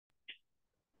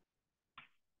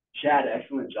Chad,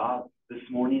 excellent job this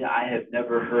morning. I have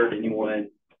never heard anyone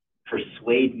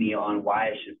persuade me on why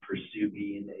I should pursue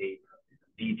being a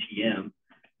DTM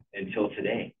until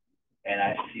today. And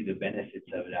I see the benefits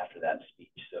of it after that speech.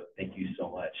 So thank you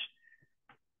so much.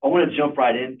 I want to jump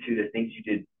right into the things you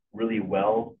did really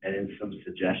well and then some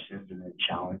suggestions and then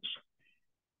challenge.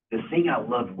 The thing I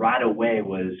loved right away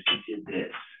was you did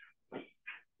this.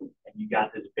 And you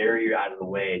got this barrier out of the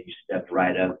way and you stepped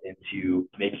right up into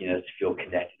making us feel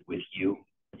connected with you.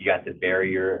 You got the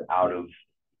barrier out of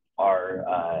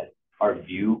our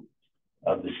view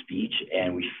of the speech,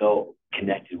 and we felt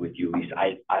connected with you. At least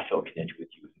I felt connected with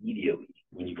you immediately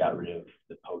when you got rid of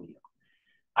the podium.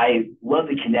 I love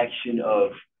the connection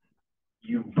of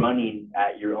you running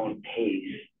at your own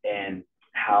pace and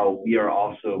how we are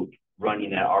also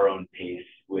running at our own pace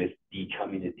with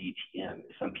becoming a DTM.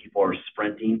 Some people are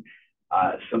sprinting,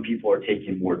 some people are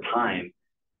taking more time,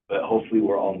 but hopefully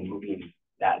we're all moving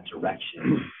that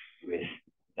direction with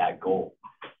that goal.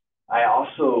 I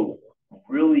also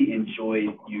really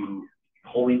enjoyed you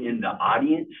pulling in the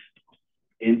audience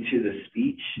into the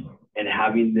speech and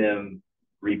having them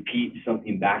repeat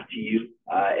something back to you.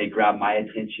 It grabbed my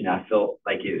attention. I felt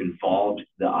like it involved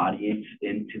the audience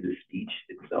into the speech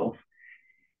itself.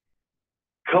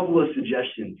 Couple of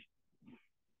suggestions.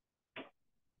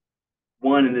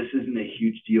 One, and this isn't a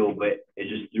huge deal, but it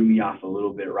just threw me off a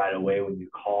little bit right away when you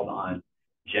called on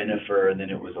Jennifer and then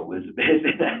it was Elizabeth.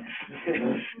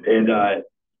 And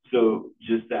so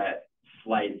just that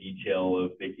slight detail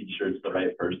of making sure it's the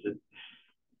right person.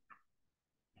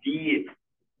 The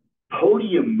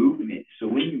podium movement, so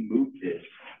when you move this,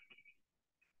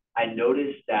 I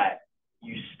noticed that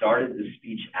you started the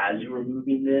speech as you were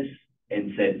moving this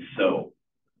and said so.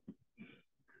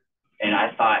 And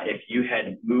I thought if you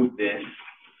had moved this,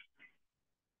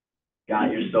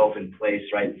 got yourself in place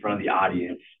right in front of the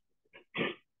audience,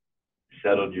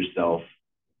 settled yourself,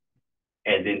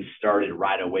 and then started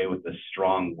right away with a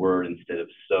strong word instead of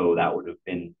so, that would have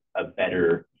been a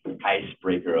better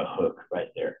icebreaker, a hook right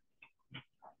there.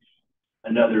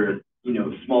 Another,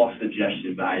 small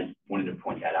suggestion, but I wanted to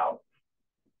point that out.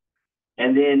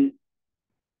 And then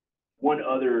one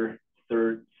other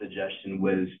third suggestion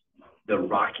was the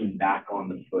rocking back on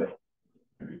the foot.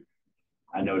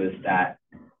 I noticed that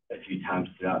a few times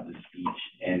throughout the speech,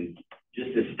 and just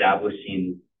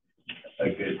establishing a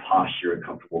good posture, a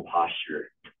comfortable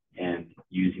posture, and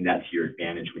using that to your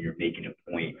advantage when you're making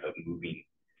a point of moving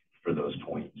for those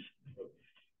points.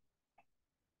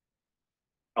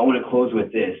 I want to close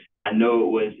with this. I know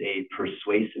it was a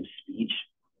persuasive speech.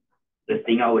 The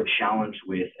thing I would challenge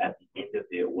with at the end of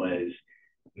it was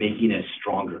making a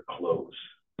stronger close.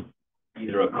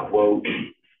 Either a quote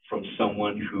from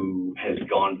someone who has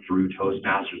gone through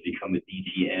Toastmasters, become a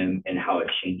DTM, and how it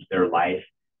changed their life,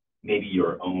 maybe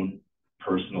your own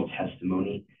personal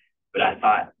testimony. But I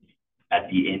thought at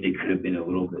the end it could have been a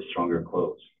little bit stronger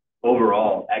close.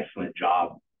 Overall, excellent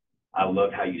job. I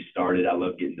love how you started. I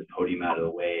love getting the podium out of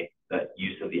the way. The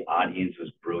use of the audience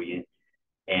was brilliant.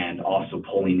 And also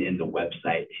pulling in the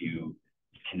website to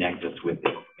connect us with the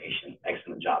information.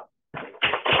 Excellent job.